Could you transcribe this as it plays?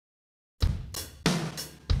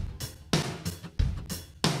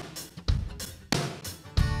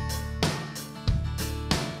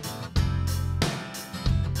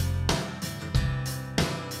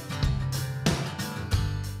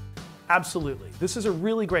Absolutely. This is a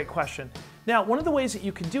really great question. Now, one of the ways that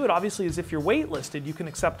you can do it, obviously, is if you're waitlisted, you can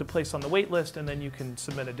accept a place on the wait list and then you can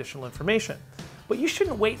submit additional information. But you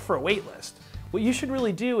shouldn't wait for a wait list. What you should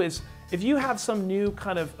really do is, if you have some new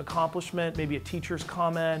kind of accomplishment, maybe a teacher's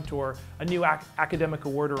comment or a new academic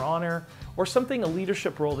award or honor, or something, a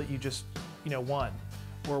leadership role that you just won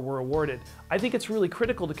or were awarded, I think it's really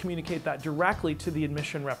critical to communicate that directly to the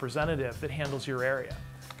admission representative that handles your area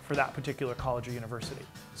for that particular college or university.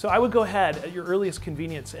 So I would go ahead at your earliest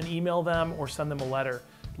convenience and email them or send them a letter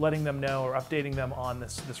letting them know or updating them on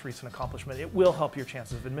this recent accomplishment. It will help your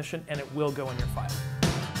chances of admission and it will go in your file.